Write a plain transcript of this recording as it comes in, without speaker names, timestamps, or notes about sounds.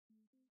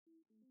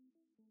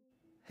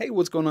Hey,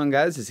 what's going on,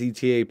 guys? It's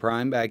ETA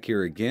Prime back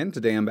here again.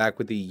 Today I'm back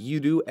with the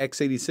Udoo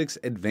X86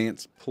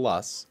 Advanced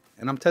Plus,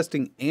 and I'm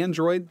testing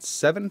Android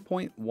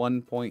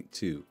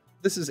 7.1.2.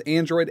 This is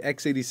Android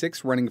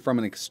X86 running from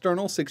an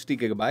external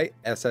 60GB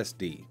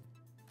SSD.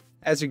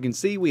 As you can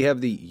see, we have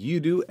the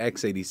Udoo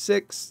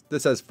X86.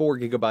 This has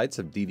 4GB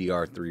of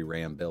DDR3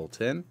 RAM built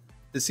in.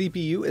 The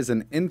CPU is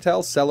an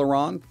Intel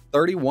Celeron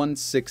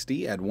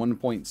 3160 at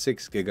 1.6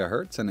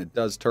 GHz, and it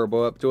does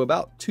turbo up to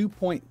about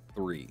 2.3.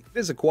 It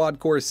is a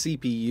quad-core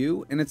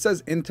CPU, and it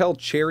says Intel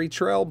Cherry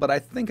Trail, but I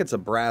think it's a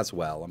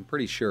Braswell. I'm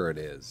pretty sure it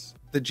is.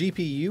 The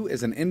GPU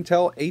is an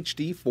Intel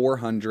HD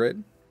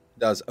 400,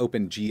 does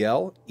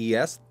OpenGL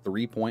ES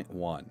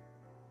 3.1.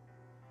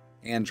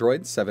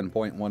 Android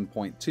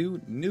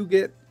 7.1.2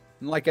 Nougat,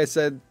 and like I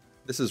said,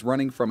 this is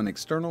running from an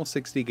external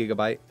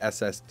 60GB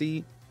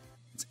SSD.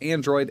 It's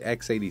Android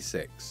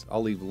X86.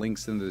 I'll leave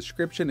links in the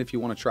description if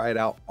you want to try it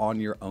out on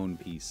your own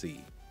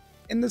PC.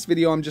 In this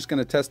video, I'm just going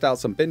to test out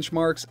some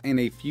benchmarks and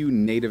a few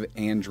native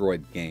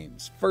Android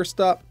games. First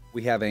up,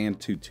 we have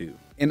Antutu.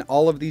 In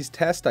all of these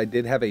tests, I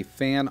did have a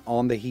fan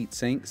on the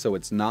heatsink, so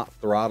it's not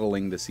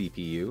throttling the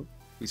CPU.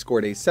 We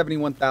scored a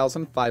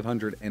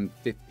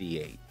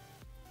 71,558.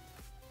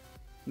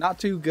 Not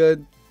too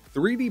good.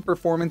 3D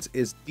performance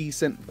is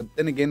decent, but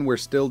then again, we're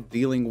still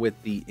dealing with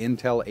the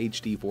Intel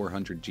HD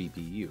 400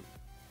 GPU.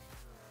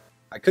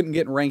 I couldn't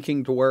get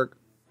ranking to work,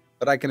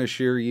 but I can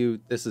assure you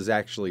this is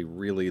actually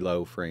really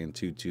low for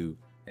Antutu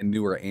and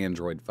newer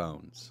Android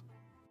phones.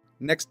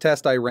 Next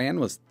test I ran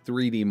was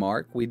 3D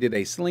Mark. We did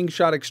a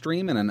Slingshot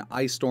Extreme and an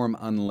Ice Storm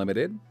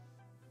Unlimited.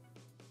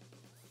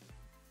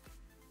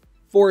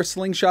 For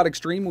Slingshot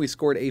Extreme, we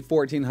scored a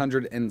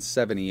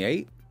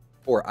 1478.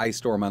 For Ice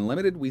Storm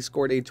Unlimited, we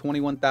scored a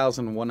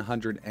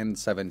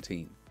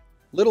 21,117.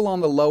 Little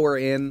on the lower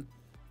end,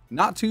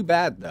 not too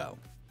bad though.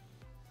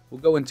 We'll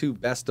go into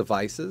best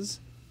devices.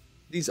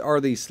 These are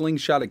the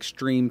Slingshot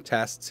Extreme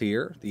tests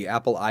here. The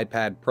Apple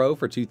iPad Pro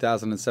for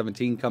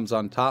 2017 comes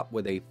on top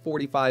with a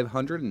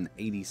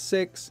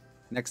 4,586.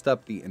 Next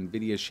up, the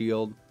Nvidia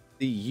Shield.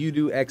 The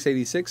Udoo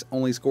X86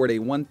 only scored a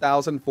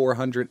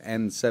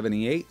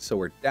 1,478, so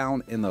we're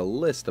down in the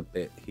list a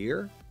bit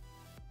here.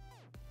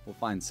 We'll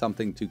find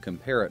something to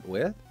compare it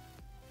with.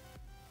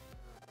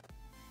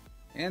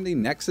 And the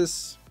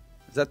Nexus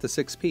is at the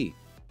 6P.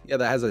 Yeah,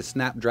 that has a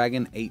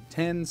Snapdragon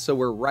 810, so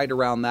we're right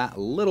around that, a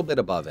little bit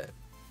above it.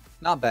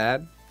 Not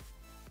bad.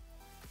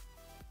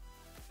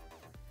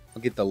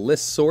 I'll get the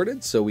list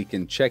sorted so we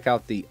can check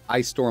out the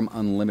Ice Storm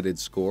Unlimited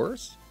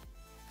scores.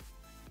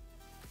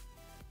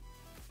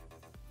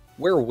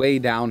 We're way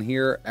down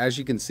here. As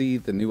you can see,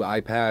 the new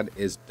iPad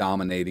is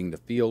dominating the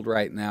field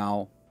right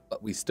now,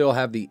 but we still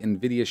have the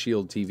Nvidia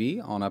Shield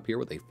TV on up here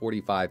with a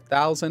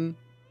 45,000.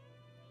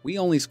 We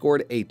only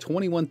scored a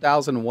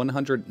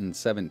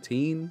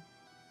 21,117,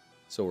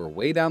 so we're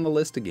way down the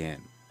list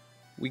again.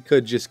 We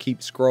could just keep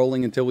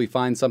scrolling until we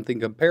find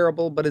something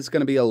comparable, but it's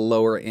going to be a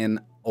lower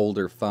end,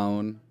 older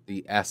phone.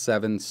 The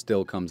S7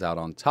 still comes out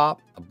on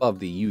top, above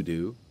the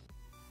Udoo.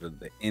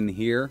 The N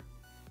here.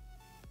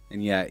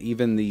 And yeah,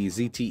 even the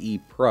ZTE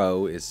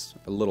Pro is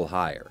a little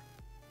higher.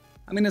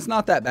 I mean, it's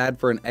not that bad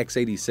for an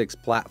x86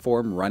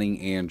 platform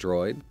running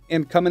Android.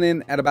 And coming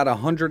in at about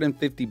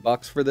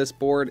 $150 for this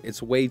board,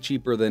 it's way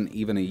cheaper than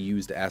even a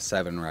used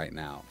S7 right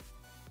now.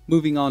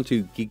 Moving on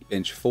to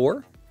Geekbench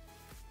 4.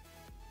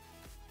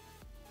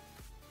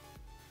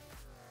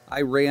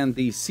 I ran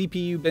the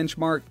CPU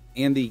benchmark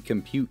and the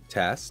compute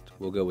test.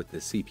 We'll go with the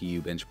CPU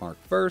benchmark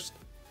first.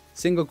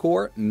 Single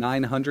core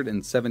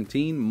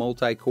 917,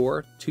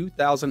 multi-core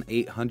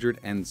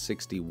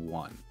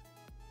 2,861.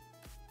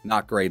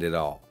 Not great at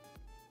all.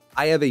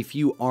 I have a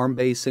few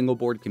ARM-based single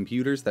board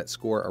computers that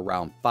score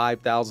around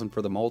 5,000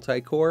 for the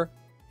multi-core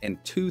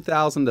and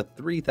 2,000 to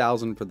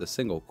 3,000 for the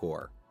single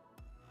core.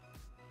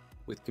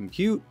 With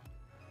compute,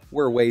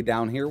 we're way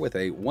down here with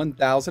a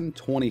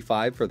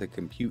 1,025 for the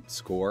compute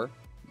score.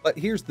 But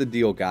here's the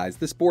deal, guys.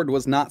 This board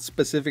was not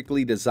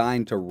specifically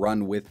designed to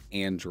run with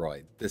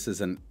Android. This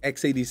is an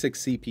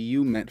x86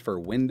 CPU meant for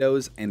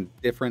Windows and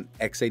different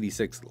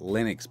x86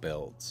 Linux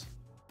builds.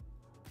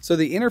 So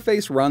the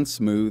interface runs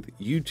smooth,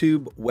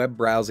 YouTube web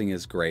browsing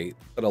is great,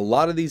 but a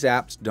lot of these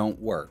apps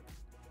don't work.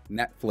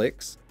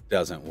 Netflix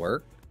doesn't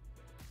work.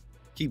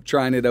 Keep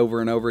trying it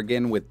over and over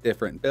again with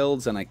different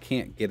builds and I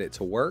can't get it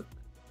to work.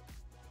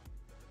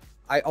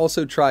 I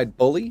also tried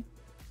Bully,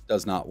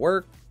 does not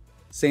work.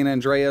 San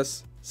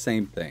Andreas,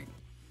 same thing.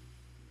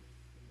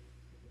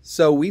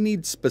 So we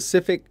need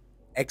specific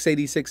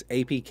x86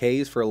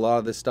 APKs for a lot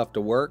of this stuff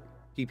to work.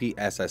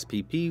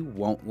 PPSSPP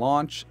won't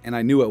launch, and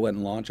I knew it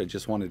wouldn't launch, I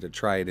just wanted to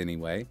try it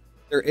anyway.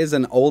 There is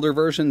an older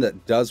version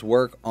that does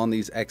work on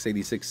these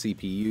x86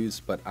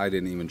 CPUs, but I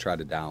didn't even try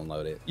to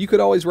download it. You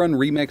could always run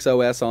Remix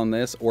OS on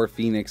this or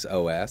Phoenix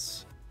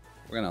OS.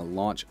 We're going to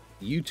launch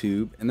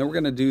YouTube, and then we're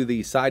going to do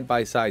the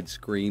side-by-side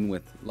screen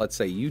with, let's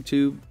say,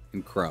 YouTube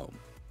and Chrome.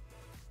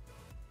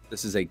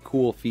 This is a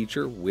cool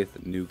feature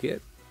with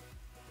Nougat.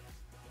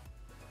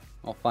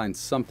 I'll find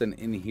something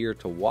in here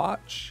to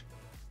watch.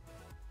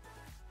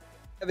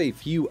 I have a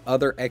few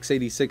other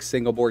x86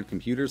 single board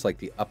computers like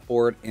the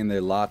Upboard and the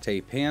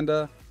Latte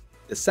Panda.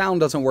 The sound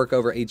doesn't work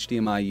over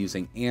HDMI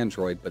using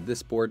Android, but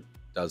this board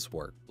does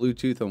work.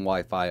 Bluetooth and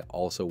Wi-Fi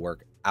also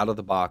work out of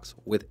the box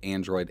with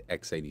Android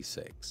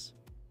x86.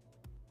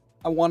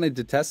 I wanted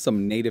to test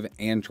some native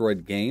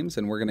Android games,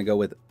 and we're going to go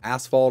with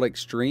Asphalt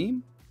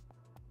Extreme.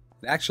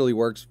 It actually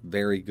works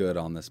very good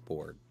on this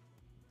board.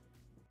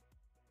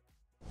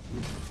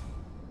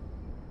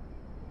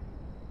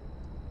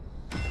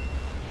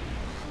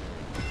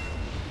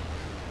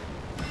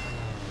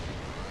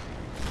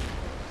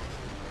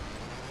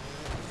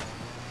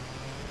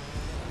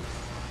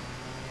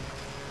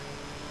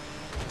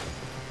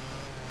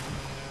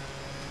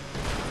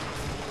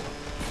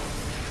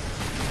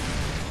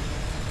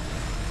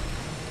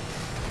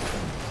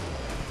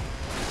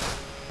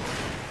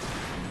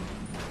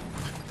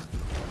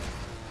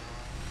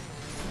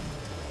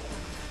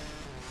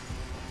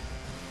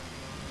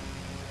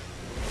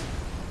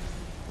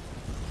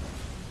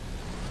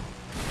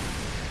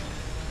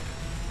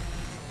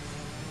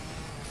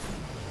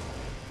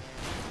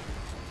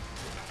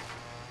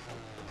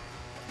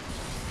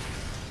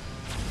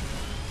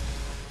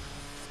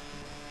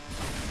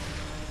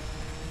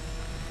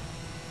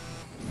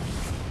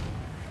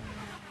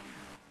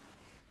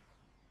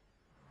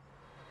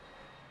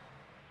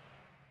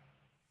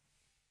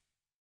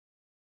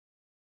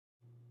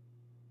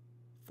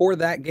 For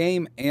that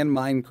game and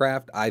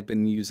Minecraft, I've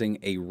been using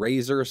a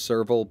Razer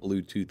Serval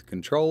Bluetooth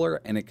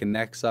controller, and it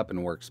connects up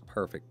and works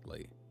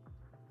perfectly.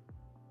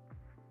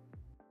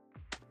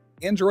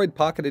 Android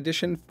Pocket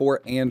Edition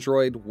for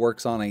Android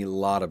works on a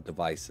lot of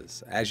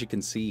devices. As you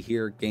can see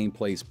here,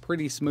 gameplay's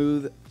pretty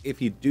smooth.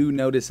 If you do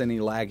notice any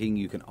lagging,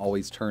 you can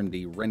always turn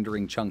the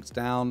rendering chunks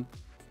down,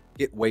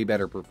 get way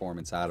better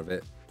performance out of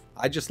it.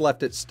 I just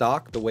left it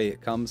stock the way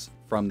it comes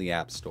from the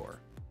App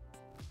Store.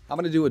 I'm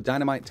going to do a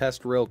Dynamite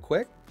Test real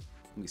quick.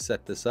 Let me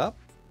set this up.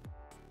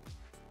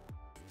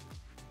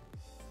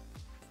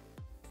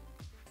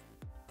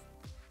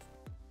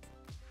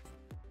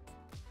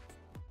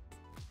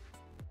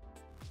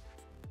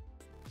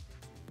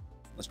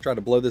 Let's try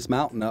to blow this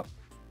mountain up.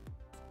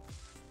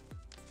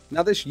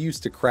 Now this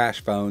used to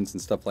crash phones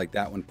and stuff like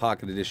that when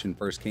Pocket Edition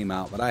first came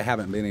out, but I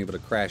haven't been able to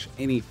crash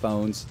any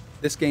phones.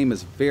 This game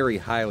is very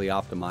highly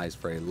optimized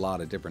for a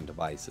lot of different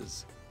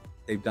devices.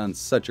 They've done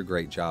such a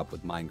great job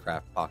with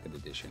Minecraft Pocket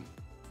Edition.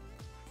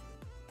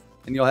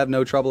 And you'll have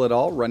no trouble at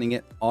all running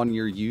it on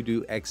your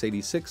Udoo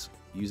X86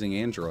 using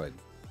Android.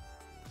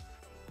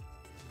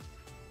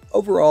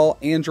 Overall,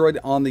 Android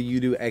on the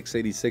Udoo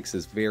X86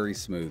 is very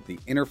smooth. The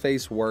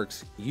interface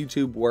works,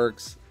 YouTube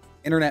works,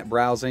 internet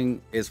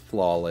browsing is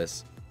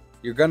flawless.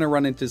 You're going to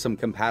run into some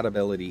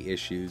compatibility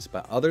issues,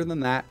 but other than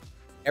that,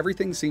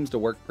 everything seems to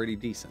work pretty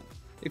decent.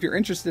 If you're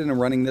interested in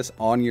running this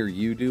on your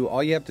Udoo,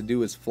 all you have to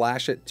do is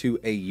flash it to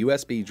a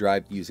USB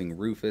drive using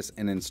Rufus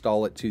and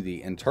install it to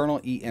the internal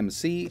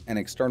EMC, an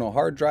external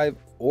hard drive,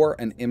 or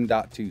an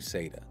M.2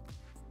 SATA.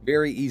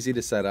 Very easy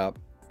to set up.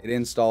 It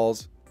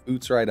installs,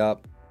 boots right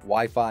up,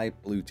 Wi-Fi,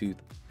 Bluetooth,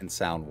 and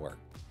sound work.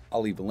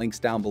 I'll leave links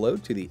down below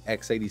to the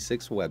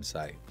x86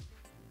 website.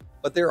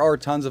 But there are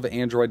tons of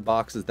Android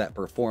boxes that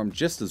perform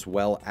just as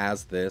well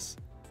as this.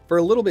 For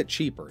a little bit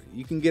cheaper,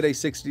 you can get a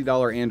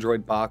 $60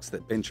 Android box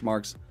that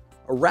benchmarks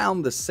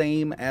around the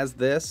same as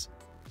this,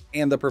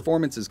 and the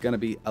performance is going to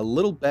be a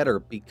little better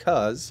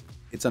because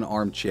it's an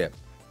ARM chip.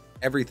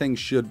 Everything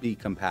should be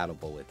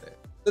compatible with it.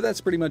 So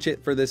that's pretty much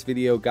it for this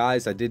video,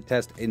 guys. I did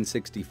test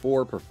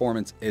N64.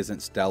 Performance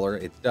isn't stellar.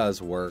 It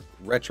does work.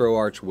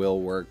 RetroArch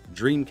will work.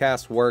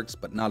 Dreamcast works,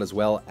 but not as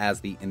well as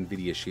the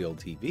Nvidia Shield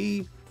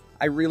TV.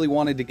 I really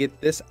wanted to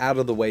get this out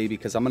of the way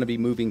because I'm going to be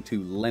moving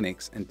to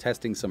Linux and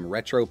testing some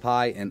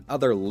RetroPie and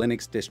other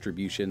Linux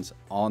distributions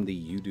on the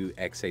Udoo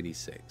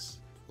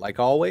X86. Like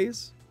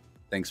always,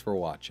 thanks for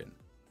watching.